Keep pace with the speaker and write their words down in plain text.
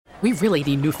We really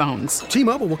need new phones.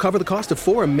 T-Mobile will cover the cost of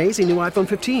 4 amazing new iPhone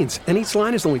 15s, and each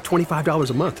line is only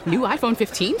 $25 a month. New iPhone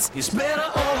 15s? It's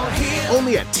better over here.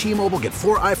 Only at T-Mobile, get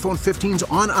 4 iPhone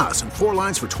 15s on us and 4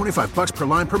 lines for $25 per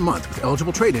line per month with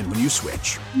eligible trade-in when you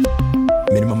switch.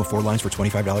 Minimum of 4 lines for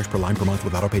 $25 per line per month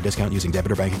with autopay discount using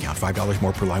debit or bank account. $5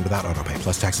 more per line without autopay,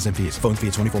 plus taxes and fees. Phone fee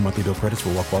at 24 monthly bill credits for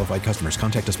well-qualified customers.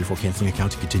 Contact us before canceling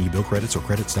account to continue bill credits or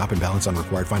credit stop and balance on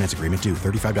required finance agreement due.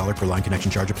 $35 per line connection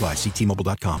charge applies. See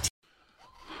T-Mobile.com.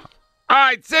 All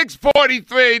right,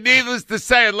 6:43. Needless to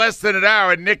say, in less than an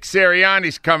hour, Nick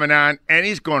Sirianni's coming on, and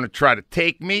he's going to try to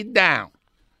take me down.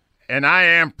 And I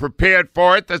am prepared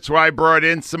for it. That's why I brought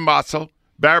in some muscle.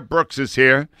 Barrett Brooks is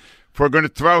here. If we're going to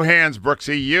throw hands,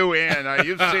 Brooksy, you in.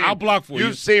 You've seen, I'll block for you.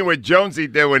 You've seen what Jonesy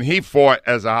did when he fought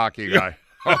as a hockey guy.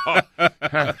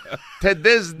 To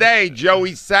this day,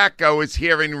 Joey Sacco is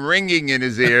hearing ringing in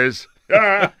his ears.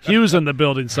 Hugh's in the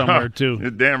building somewhere, too.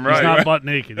 You're damn right. He's not butt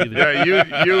naked either.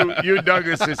 Yeah, you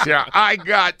Douglas is here. I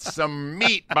got some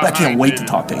meat behind I can't wait to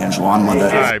talk to Angelo on Monday.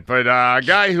 All right, but a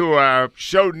guy who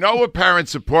showed no apparent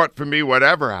support for me,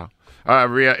 whatever.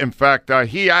 In fact,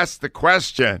 he asked the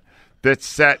question that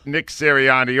set Nick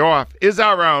Sirianni off is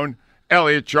our own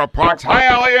Elliot Shaw Parks. Hi,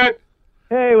 Elliot.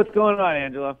 Hey, what's going on,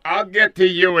 Angelo? I'll get to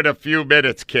you in a few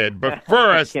minutes, kid. But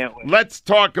first, let's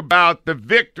talk about the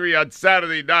victory on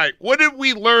Saturday night. What did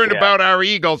we learn about our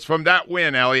Eagles from that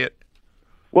win, Elliot?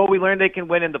 Well, we learned they can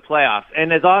win in the playoffs.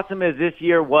 And as awesome as this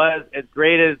year was, as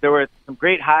great as there were some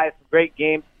great highs, some great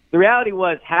games, the reality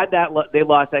was, had they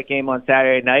lost that game on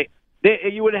Saturday night,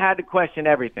 you would have had to question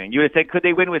everything. You would have said, could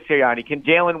they win with Sirianni? Can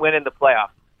Jalen win in the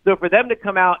playoffs? So for them to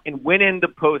come out and win in the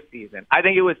postseason, I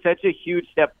think it was such a huge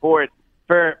step forward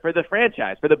for the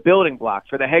franchise, for the building blocks,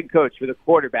 for the head coach, for the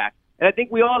quarterback. And I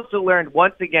think we also learned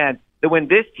once again that when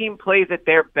this team plays at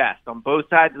their best on both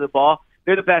sides of the ball,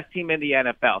 they're the best team in the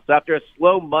NFL. So after a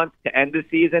slow month to end the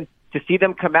season, to see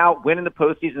them come out, win in the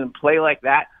postseason, and play like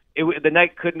that, the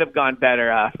night couldn't have gone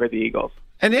better for the Eagles.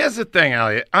 And here's the thing,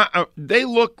 Elliot. They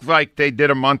look like they did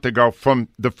a month ago from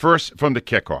the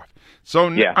kickoff. So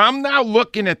I'm now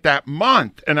looking at that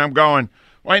month, and I'm going,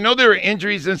 well, I know there are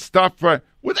injuries and stuff, but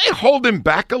were they holding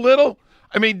back a little?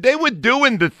 I mean, they were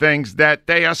doing the things that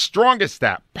they are strongest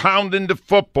at, pounding the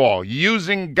football,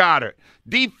 using Goddard,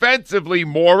 defensively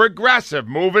more aggressive,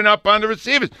 moving up on the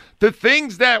receivers. The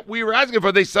things that we were asking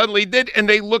for, they suddenly did, and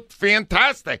they looked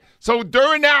fantastic. So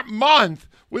during that month,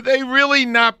 were they really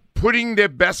not putting their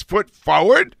best foot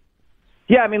forward?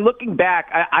 Yeah, I mean, looking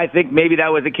back, I think maybe that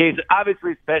was the case,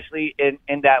 obviously, especially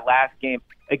in that last game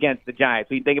against the Giants.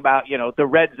 We think about, the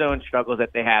red zone struggles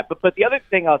that they had. But the other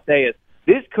thing I'll say is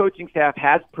this coaching staff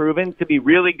has proven to be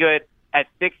really good at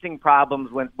fixing problems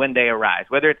when they arise,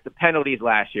 whether it's the penalties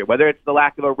last year, whether it's the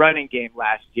lack of a running game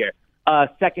last year,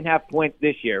 second half points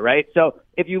this year, right? So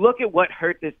if you look at what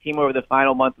hurt this team over the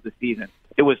final month of the season,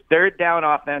 it was third down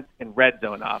offense and red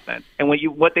zone offense. And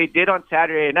what they did on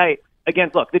Saturday night, again,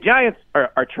 look, the Giants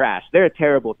are trash. They're a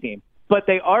terrible team. But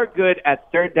they are good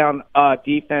at third down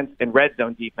defense and red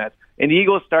zone defense. And the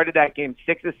Eagles started that game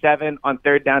 6 of 7 on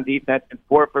third down defense and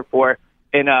 4 for 4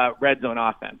 in red zone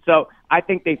offense. So I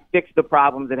think they fixed the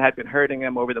problems that had been hurting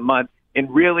them over the month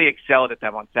and really excelled at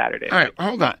them on Saturday. All right,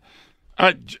 hold on.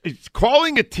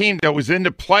 Calling a team that was in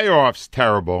the playoffs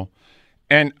terrible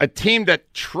and a team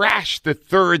that trashed the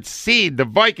third seed, the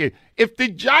Vikings. If the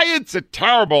Giants are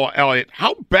terrible, Elliot,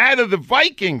 how bad are the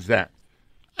Vikings then?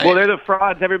 Well, they're the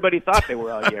frauds everybody thought they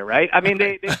were all year, right? I mean,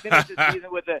 they finished the season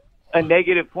with a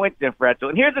negative point differential.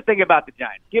 And here's the thing about the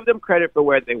Giants. Give them credit for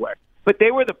where they were. But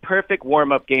they were the perfect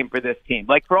warm-up game for this team.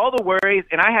 Like, for all the worries,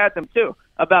 and I had them too,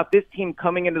 about this team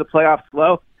coming into the playoffs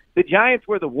slow, the Giants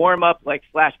were the warm-up,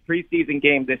 / preseason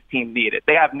game this team needed.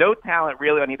 They have no talent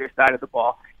really on either side of the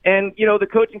ball. And, the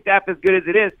coaching staff, as good as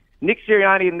it is, Nick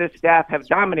Sirianni and this staff have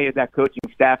dominated that coaching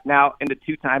staff now in the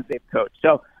 2 times they've coached.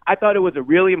 So I thought it was a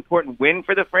really important win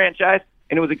for the franchise,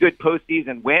 and it was a good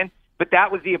postseason win. But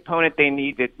that was the opponent they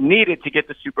needed to get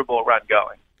the Super Bowl run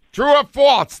going. True or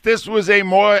false? This was a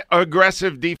more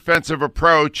aggressive defensive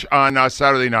approach on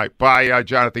Saturday night by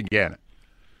Jonathan Gannon.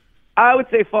 I would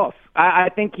say false. I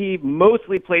think he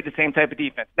mostly played the same type of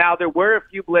defense. Now, there were a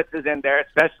few blitzes in there,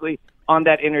 especially on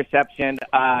that interception,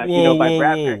 by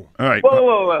Bradford. All right.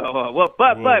 Whoa.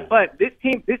 But this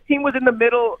team was in the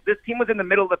middle. This team was in the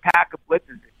middle of the pack of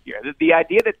blitzes this year. The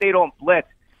idea that they don't blitz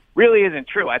really isn't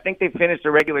true. I think they finished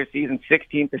the regular season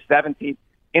 16th or 17th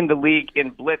in the league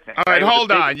in blitzing. All right, hold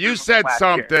on. You said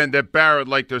something that Barrett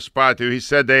liked to respond to. He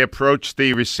said they approached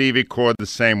the receiving corps the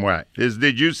same way.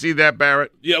 Did you see that,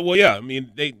 Barrett? Yeah, well, yeah. I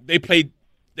mean, they played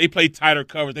tighter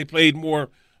coverage. They played more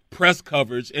press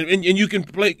coverage, and you can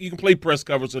play press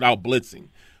coverage without blitzing.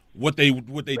 What they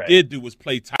did do was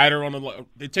play tighter on the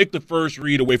 – they take the first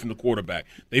read away from the quarterback.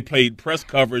 They played press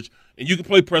coverage, and you can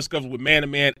play press coverage with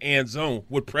man-to-man and zone.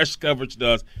 What press coverage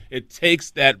does, it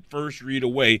takes that first read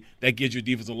away. That gives your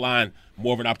defensive line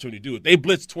more of an opportunity to do it. They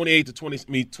blitzed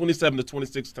 27 to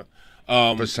 26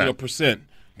 percent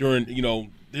during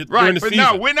during the season.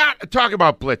 No, we're not talking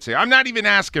about blitzing. I'm not even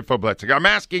asking for blitzing. I'm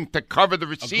asking to cover the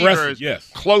receivers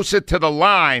closer to the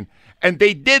line, and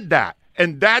they did that.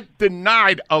 And that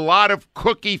denied a lot of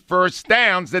cookie first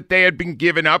downs that they had been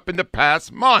giving up in the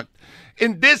past month.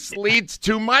 And this leads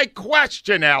to my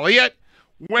question, Elliot.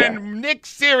 When Nick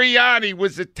Sirianni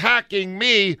was attacking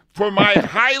me for my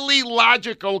highly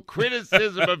logical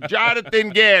criticism of Jonathan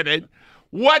Gannon,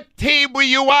 what team were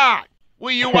you on?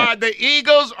 Were you on the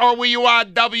Eagles or were you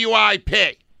on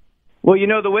WIP? Well,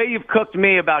 the way you've cooked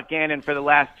me about Gannon for the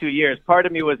last 2 years, part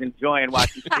of me was enjoying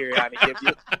watching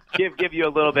Sirianni give you a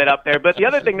little bit up there. But the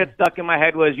other thing that stuck in my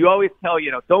head was you always tell,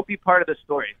 don't be part of the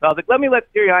story. So I was like, let me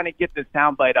let Sirianni get this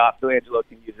soundbite off so Angelo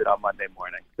can use it on Monday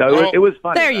morning. So it was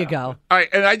fun. There you go. All right,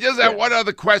 and I just have one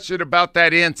other question about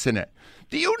that incident.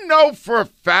 Do you know for a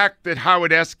fact that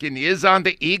Howard Eskin is on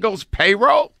the Eagles'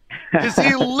 payroll? Is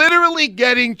he literally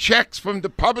getting checks from the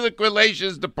public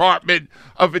relations department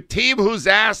of a team whose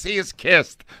ass he has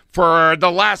kissed for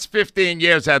the last 15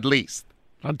 years at least?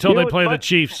 Until they play the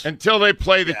Chiefs. Until they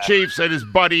play the Chiefs and his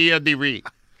buddy Andy Reid.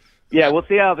 Yeah, we'll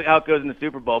see how it goes in the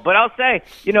Super Bowl. But I'll say,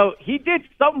 he did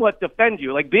somewhat defend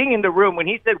you. Like being in the room when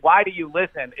he said, "Why do you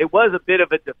listen?" It was a bit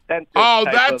of a defensive. Oh,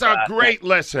 that's a great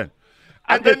listen.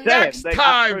 And the next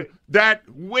time that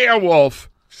werewolf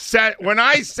said, when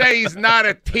I say he's not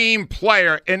a team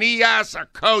player and he asks a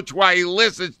coach why he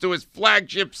listens to his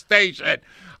flagship station,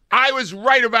 I was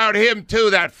right about him too,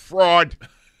 that fraud.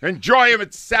 Enjoy him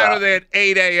at Saturday at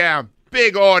 8 a.m.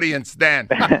 Big audience then.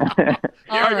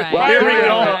 All right. Here we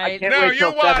go. No,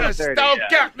 you want to don't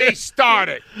get me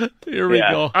started. Here we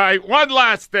go. All right, one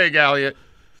last thing, Elliot.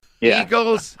 Yeah.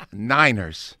 Eagles,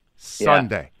 Niners,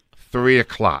 Sunday, 3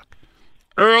 o'clock.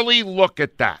 Early look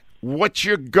at that. What's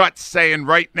your gut saying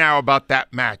right now about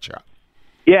that matchup?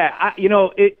 Yeah,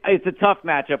 it's a tough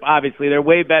matchup, obviously. They're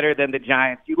way better than the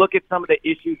Giants. You look at some of the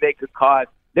issues they could cause.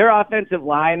 Their offensive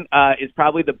line is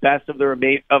probably the best of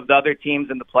the other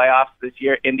teams in the playoffs this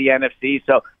year in the NFC,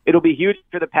 so it'll be huge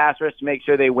for the pass rush to make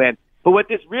sure they win. But what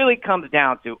this really comes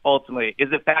down to, ultimately, is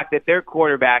the fact that their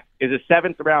quarterback is a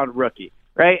seventh-round rookie,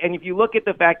 right? And if you look at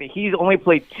the fact that he's only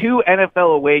played 2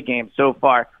 NFL away games so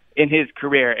far in his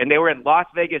career, and they were in Las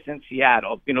Vegas and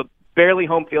Seattle, barely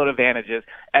home field advantages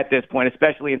at this point,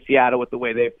 especially in Seattle with the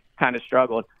way they've kind of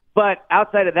struggled. But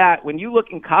outside of that, when you look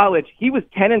in college, he was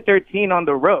 10-13 on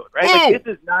the road, right? Like,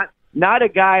 this is not a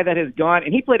guy that has gone,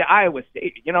 and he played at Iowa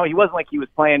State. He wasn't like he was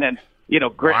playing in,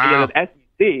 great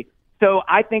SEC. So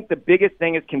I think the biggest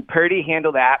thing is, can Purdy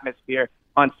handle the atmosphere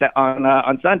on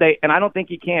Sunday? And I don't think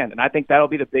he can. And I think that'll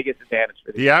be the biggest advantage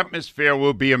for the atmosphere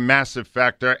will be a massive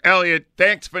factor. Elliot,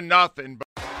 thanks for nothing.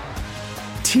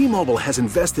 T-Mobile has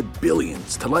invested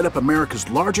billions to light up America's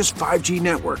largest 5G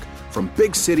network, from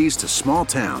big cities to small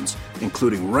towns,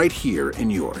 including right here in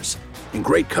yours. And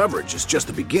great coverage is just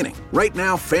the beginning. Right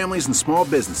now, families and small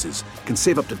businesses can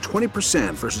save up to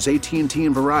 20% versus AT&T and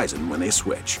Verizon when they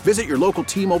switch. Visit your local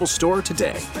T-Mobile store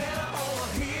today.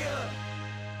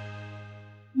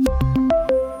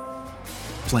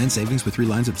 Plan savings with 3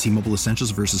 lines of T-Mobile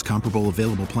Essentials versus comparable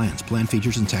available plans. Plan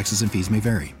features and taxes and fees may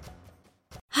vary.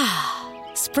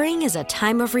 Spring is a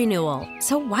time of renewal,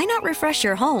 so why not refresh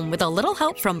your home with a little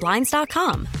help from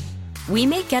Blinds.com? We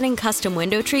make getting custom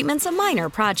window treatments a minor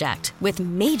project with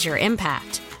major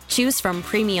impact. Choose from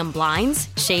premium blinds,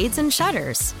 shades, and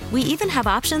shutters. We even have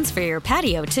options for your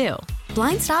patio, too.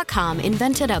 Blinds.com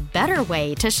invented a better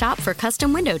way to shop for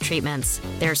custom window treatments.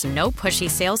 There's no pushy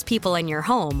salespeople in your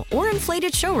home or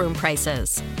inflated showroom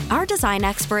prices. Our design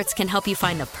experts can help you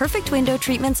find the perfect window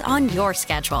treatments on your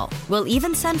schedule. We'll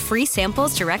even send free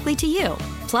samples directly to you.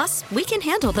 Plus, we can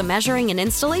handle the measuring and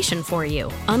installation for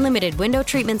you. Unlimited window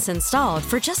treatments installed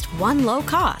for just one low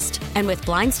cost. And with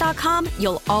Blinds.com,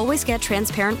 you'll always get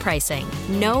transparent pricing.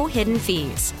 No hidden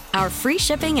fees. Our free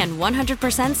shipping and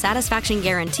 100% satisfaction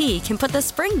guarantee can put the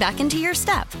spring back into your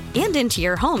step and into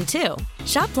your home, too.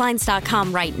 Shop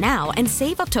Blinds.com right now and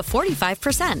save up to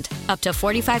 45%. Up to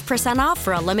 45% off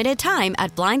for a limited time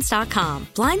at Blinds.com.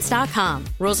 Blinds.com.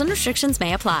 Rules and restrictions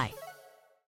may apply.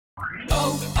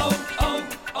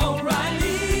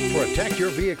 O'Reilly. For a Protect your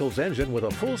vehicle's engine with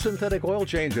a full synthetic oil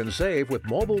change and save with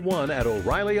Mobil 1 at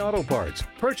O'Reilly Auto Parts.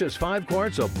 Purchase 5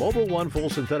 quarts of Mobil 1 full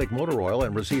synthetic motor oil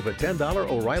and receive a $10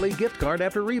 O'Reilly gift card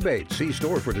after rebate. See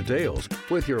store for details.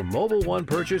 With your Mobil 1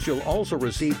 purchase, you'll also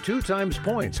receive 2 times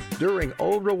points during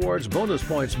Old Rewards Bonus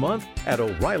Points Month at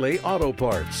O'Reilly Auto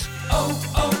Parts.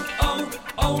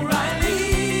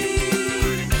 O'Reilly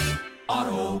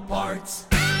Auto Parts.